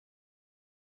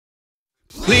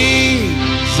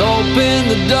open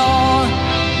the door.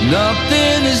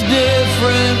 Nothing is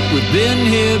different, we've been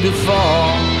here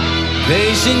before.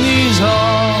 Pacing these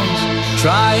halls,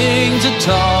 trying to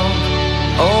talk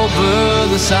over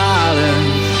the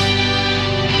silence.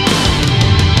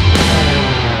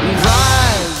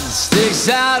 Pride sticks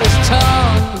out his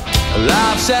tongue,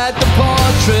 laughs at the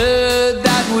portrait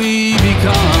that we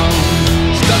become.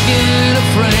 Stuck in a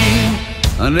frame,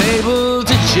 unable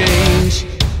to change.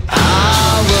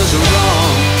 I was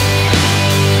wrong.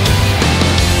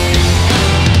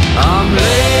 I'm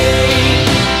late,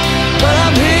 but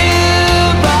I'm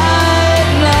here right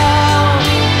now.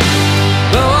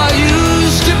 Though I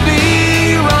used to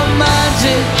be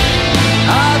romantic,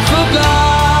 I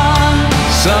forgot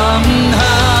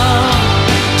somehow.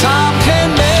 Time can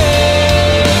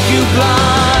make you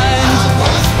blind,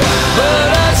 but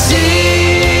I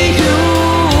see you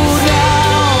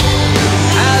now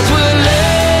as we're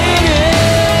laying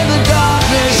in the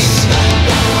darkness.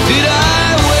 Did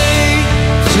I wait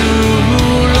too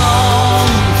long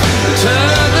to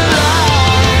turn the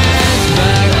lights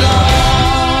back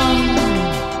on?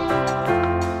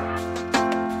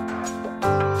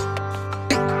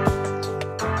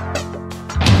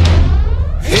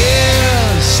 Here,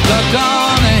 stuck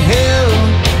on a hill,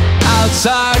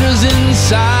 outsiders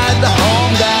inside the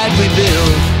home that we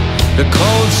built. The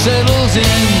cold settles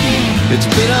in, it's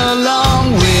been a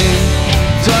long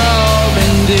winter, all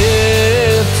been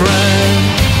different.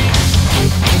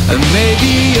 And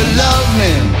maybe you love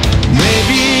me,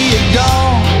 maybe you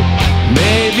don't.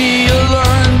 Maybe you'll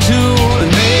learn to,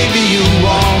 and maybe you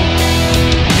won't.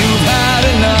 You've had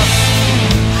enough,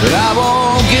 but I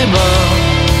won't give up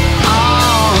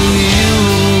on you.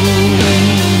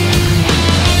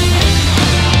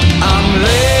 I'm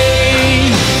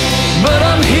late, but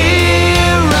I'm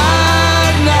here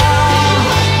right now,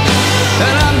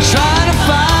 and I'm trying to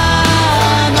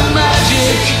find the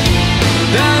magic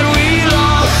that we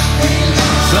lost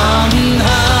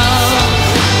somehow.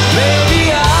 Maybe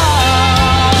I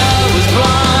was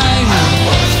blind,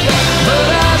 but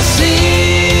I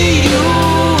see you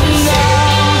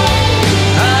now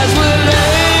as we're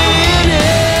laying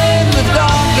in the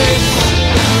darkness.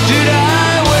 Did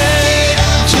I wait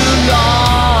too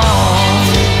long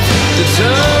to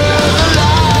turn the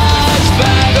lights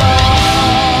back on?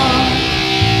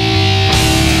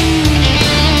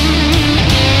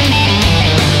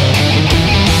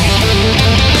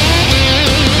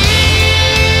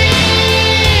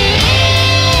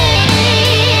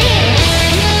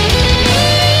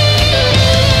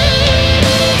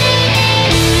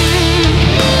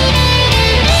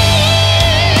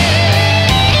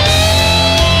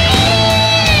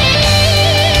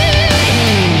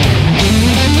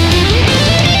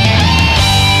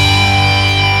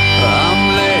 I'm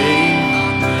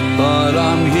late, but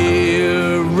I'm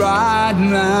here right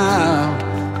now.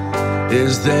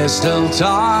 Is there still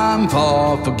time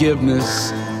for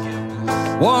forgiveness?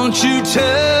 Won't you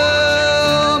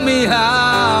tell me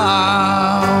how?